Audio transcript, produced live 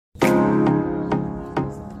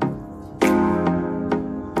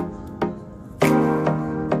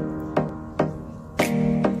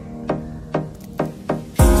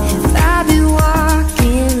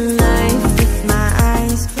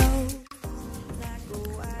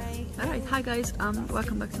Hi guys,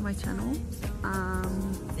 welcome back to my channel.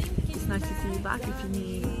 It's nice to see you back. If you're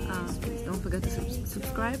new, please don't forget to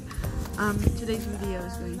subscribe. Today's video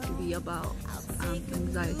is going to be about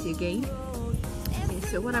anxiety again. Okay,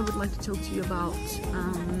 so what I would like to talk to you about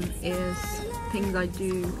is things I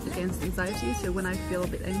do against anxiety. So when I feel a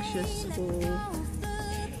bit anxious, or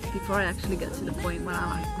before I actually get to the point where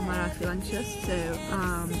I feel anxious.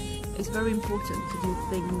 So it's very important to do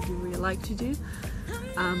things you really like to do.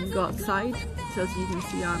 Go outside. So as you can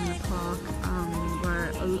see, I'm in a park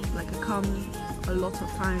where I come a lot of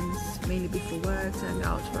times, mainly before work, to hang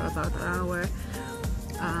out for about an hour.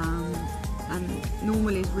 And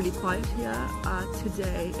normally it's really quiet here.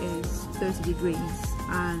 Today is 30 degrees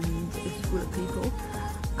and it's full of people.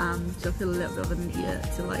 So I feel a little bit of an idiot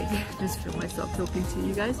to just feel myself talking to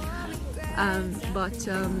you guys. But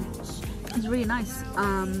it's really nice.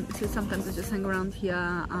 So sometimes I just hang around here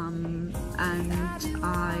and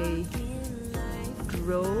I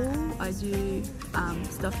draw. I do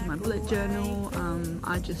stuff in my bullet journal.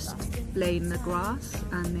 I just lay in the grass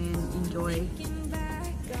and then enjoy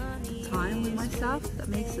time with myself, if that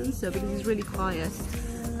makes sense. So because it's really quiet,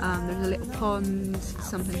 there's a little pond,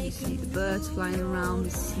 sometimes you see the birds flying around.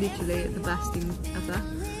 It's literally the best thing ever.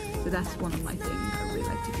 So that's one of my things I really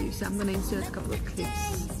like to do. So I'm going to insert a couple of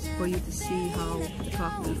clips for you to see how the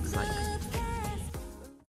park looks like.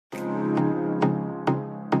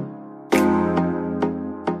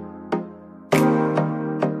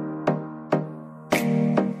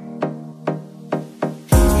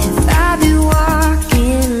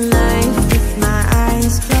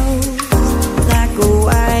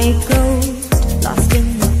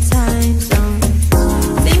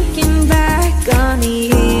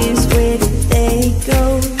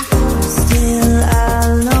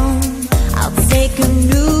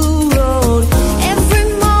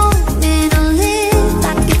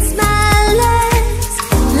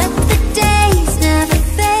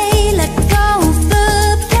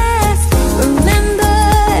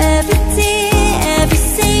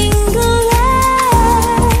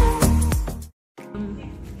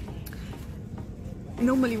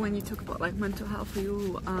 Normally when you talk about mental health for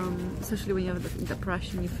you, especially when you have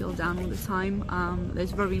depression, you feel down all the time,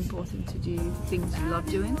 it's very important to do things you love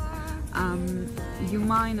doing. You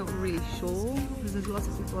might not really sure, because there's lots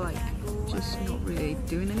of people just not really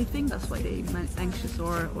doing anything. That's why they're anxious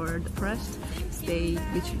or depressed. So they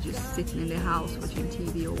literally just sitting in their house watching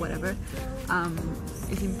TV or whatever.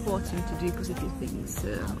 It's important to do positive things.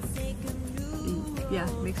 Yeah,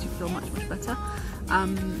 it makes you feel much better.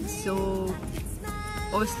 So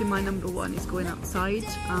obviously my number one is going outside.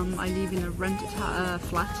 I live in a rented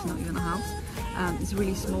flat, not even a house. It's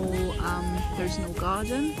really small, there's no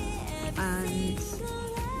garden and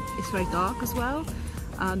it's very dark as well.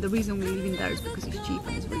 The reason we live in there is because it's cheap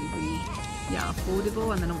and it's really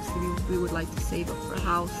affordable, and then obviously we would like to save up for a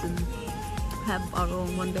house and have our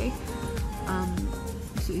own one day.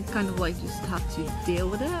 So it's kind of just have to deal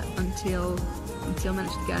with it until I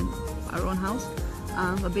manage to get our own house.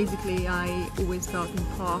 But basically I always go out in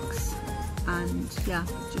parks and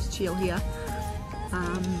just chill here.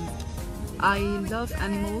 I love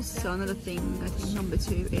animals, so another thing, I think number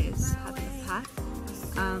 2 is having a pet,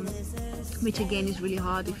 which again is really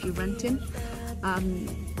hard if you're renting.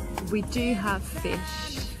 We do have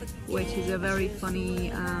fish, which is a very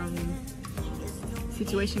funny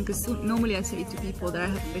situation, because normally I say to people that I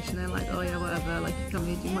have fish and they're like, oh yeah, whatever, you can't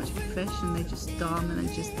really do much with fish, and they're just dumb and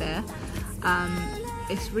they're just there.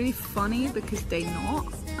 It's really funny because they're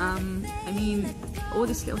not. I mean, all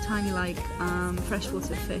this little tiny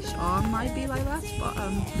freshwater fish might be like that, but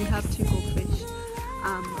we have 2 goldfish,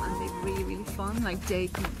 and they're really fun. They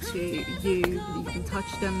come up to you can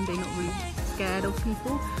touch them. They're not really scared of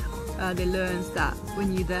people. They learn that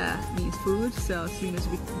when you're there means food, so as soon as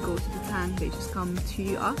we go to the tank they just come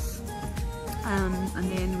to us.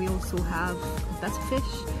 And then we also have a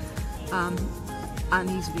Vettisbstyn, and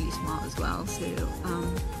he's really smart as well. So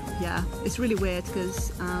yeah, it's really weird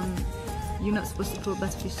because you're not supposed to put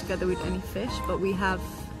Vettisbstyn together with any fish, but we have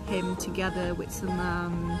him together with some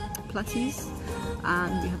platies,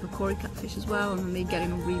 and we have a cory catfish as well, and they're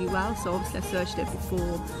getting on really well. So obviously I searched it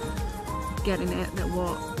before getting it, that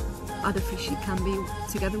what other fish you can be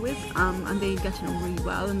together with, and they're getting on really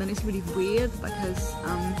well. And then it's really weird because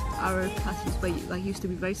our platies used to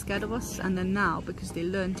be very scared of us, and then now, because they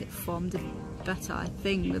learned it from the better, I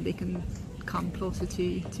think, that they can come closer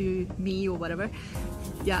to me or whatever.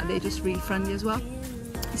 Yeah, they're just really friendly as well.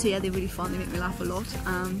 So yeah, they're really fun, they make me laugh a lot.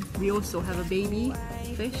 We also have a baby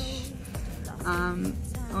fish.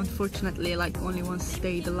 Unfortunately, only one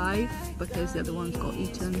stayed alive because the other ones got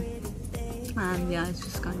eaten and yeah, it's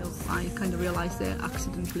just I kind of realized it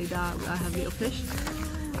accidentally that I have little fish,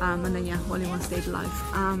 and then yeah, only one stayed alive.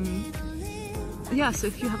 Yeah, so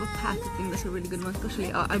if you have a pet, I think that's a really good one.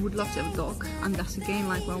 Especially I would love to have a dog, and that's again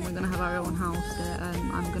like when we're gonna have our own house,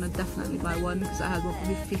 I'm gonna definitely buy one, because I had one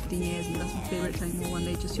for 15 years and that's my favorite animal, when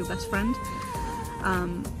they're just your best friend.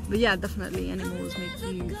 But yeah, definitely animals make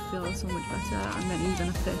you feel so much better, and then even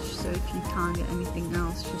a fish. So if you can't get anything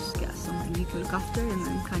else, just get something you can look after, and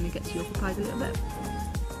then kind of gets you occupied a little bit.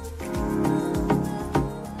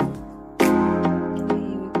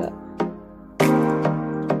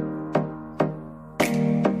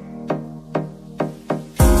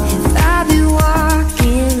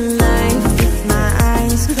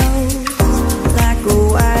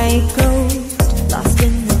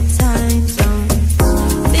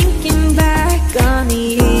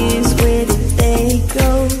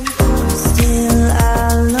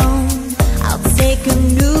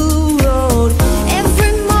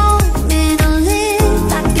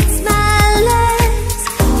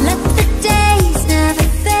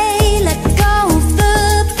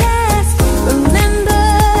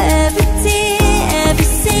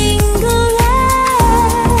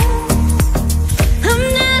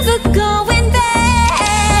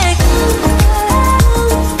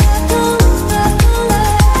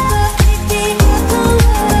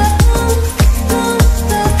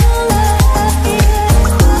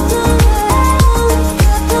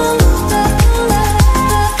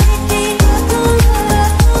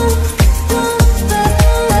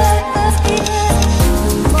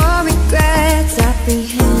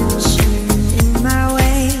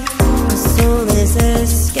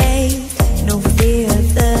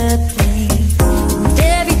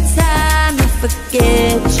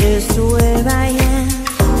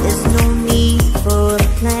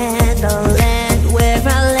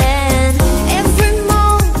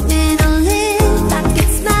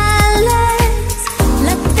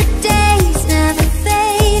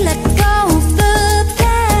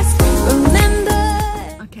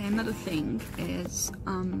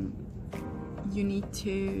 You need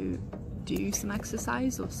to do some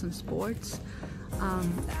exercise or some sports.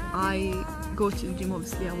 I go to the gym,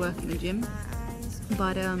 obviously I work in a gym,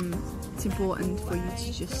 but it's important for you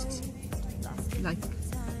to just like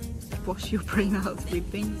wash your brain out with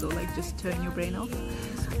things, or like just turn your brain off,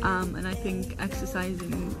 and I think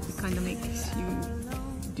exercising kind of makes you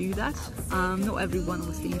do that. Not everyone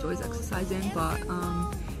obviously enjoys exercising, but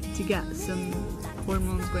to get some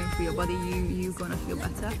hormones going through your body, you're gonna feel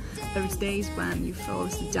better. There's days when you feel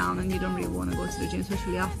obviously down and you don't really want to go to the gym,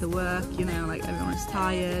 especially after work, you know, like everyone's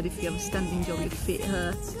tired. If you have a standing job, your feet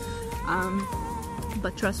hurts,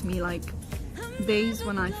 but trust me, like days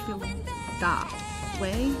when I feel that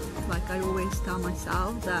way, like I always tell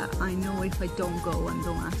myself that I know if I don't go and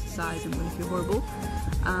don't exercise, I'm gonna feel horrible.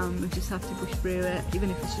 You just have to push through it,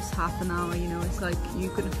 even if it's just half an hour, you know. It's like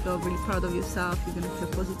you're gonna feel really proud of yourself, you're gonna feel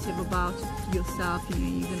positive about yourself, you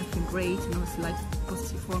know, you're gonna feel great, and obviously like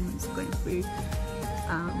positive hormones going through.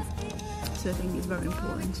 So I think it's very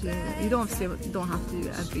important to, you don't have to do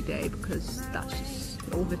it every day, because that's just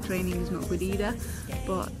overtraining is not good either,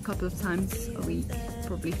 but a couple of times a week,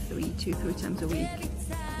 probably 2-3 times a week,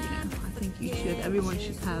 you know, I think everyone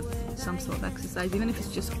should have some sort of exercise, even if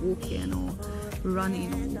it's just walking or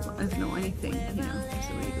running or I don't know, anything, you know, it's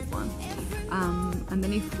a really good one. And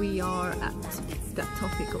then if we are at that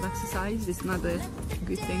topic of exercise, it's another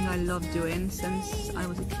good thing I love doing since I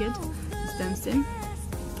was a kid, is dancing.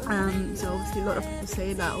 So obviously a lot of people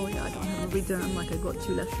say that, oh yeah, I don't have a rhythm, like I got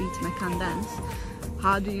 2 left feet and I can't dance.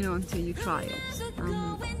 How do you know until you try it?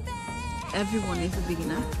 Everyone is a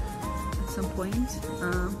beginner at some point.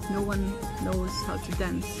 No one knows how to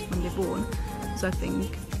dance when they're born, so I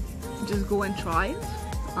think just go and try it.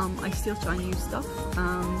 I still try new stuff.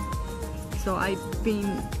 So I've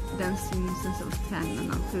been dancing since I was 10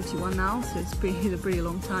 and I'm 31 now, so it's a pretty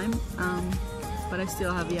long time. But I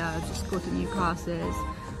still have, yeah, just go to new classes.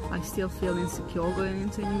 I still feel insecure going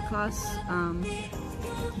into a new class,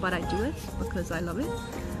 but I do it because I love it.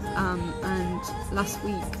 And last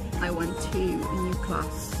week I went to a new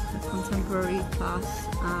class, a contemporary class,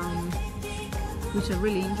 which I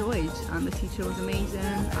really enjoyed, and the teacher was amazing.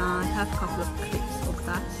 I have a couple of clips of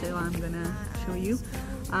that, so I'm gonna show you.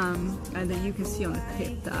 And then you can see on the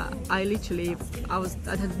clip that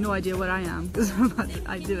I had no idea where I am, because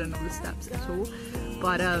I didn't know the steps at all,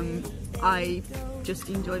 but I just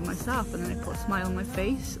enjoyed myself, and then I put a smile on my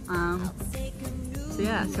face. So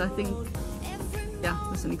yeah, so I think, yeah,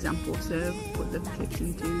 that's an example. So put the clips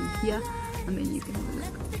into here, and then you can have a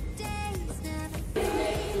look.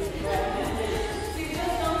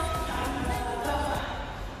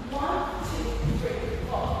 One, two.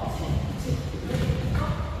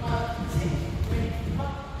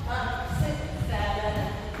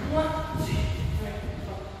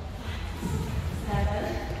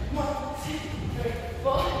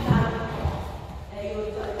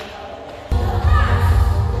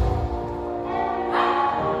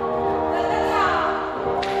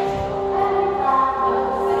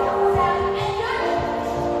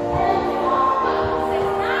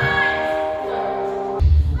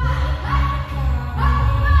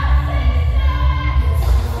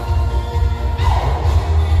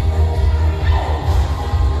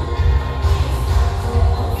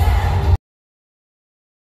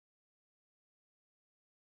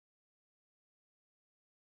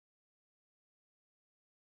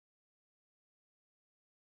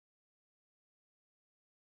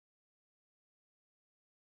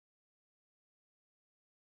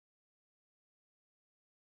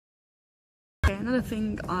 another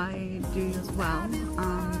thing I do as well,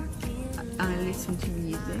 I listen to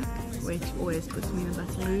music, which always puts me in a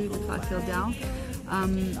better mood if I feel down.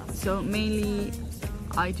 So mainly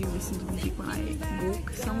I do listen to music when I walk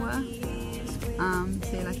somewhere,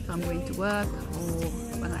 say like if I'm going to work or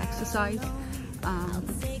when I exercise,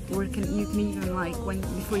 or you can even like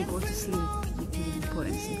before you go to sleep, you can even put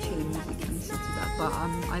in some chilling music and listen to that. But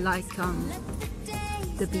I like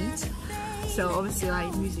the beat, so obviously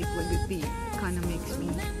like music with good beat kind of makes me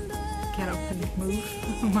get up and move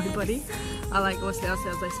my body. I like, obviously as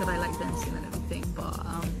I said, I like dancing and everything, but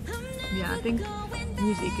yeah, I think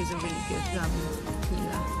music is a really good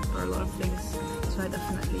healer for a lot of things, so I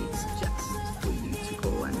definitely suggest for you to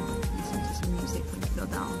go and listen to some music when you feel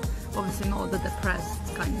down. Obviously not the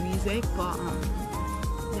depressed kind of music, but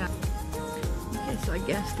yeah. Okay, so I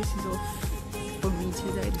guess this is all for me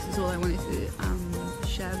today. This is all I wanted to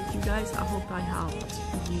share with you guys. I hope I helped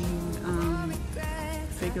you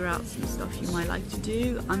figure out some stuff you might like to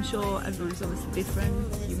do. I'm sure everyone's obviously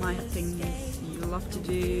different. You might have things you love to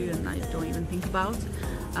do and I don't even think about.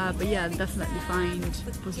 But yeah, definitely find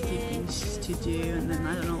positive things to do, and then,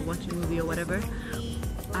 I don't know, watch a movie or whatever.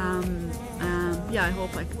 Yeah, I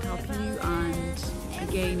hope I could help you, and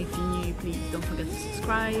again, if you're new, please don't forget to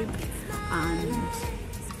subscribe and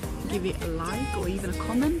give it a like or even a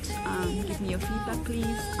comment. Give me your feedback please,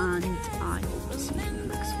 and I hope to see you in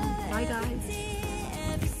the next one. Bye guys.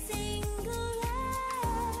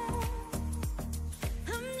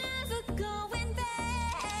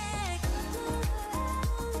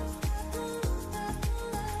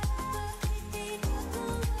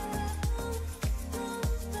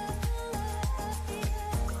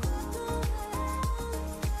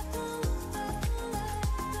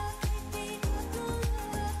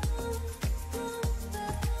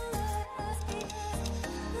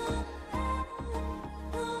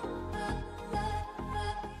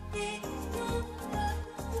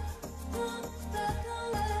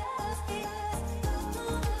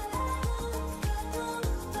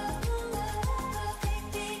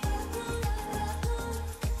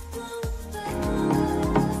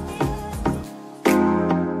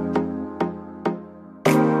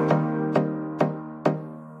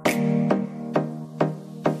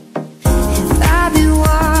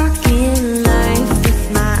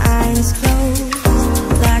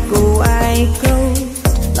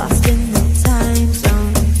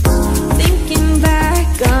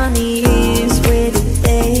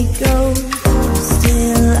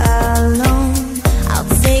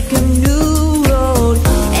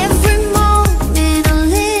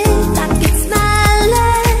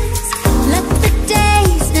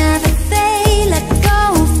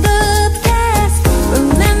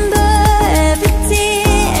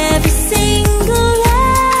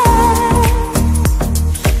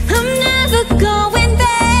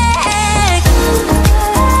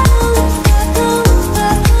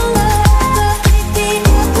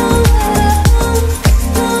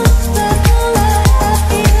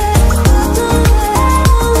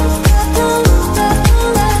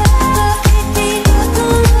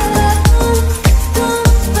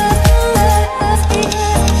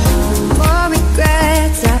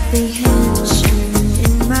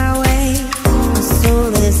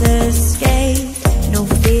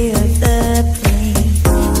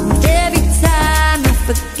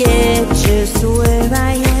 Just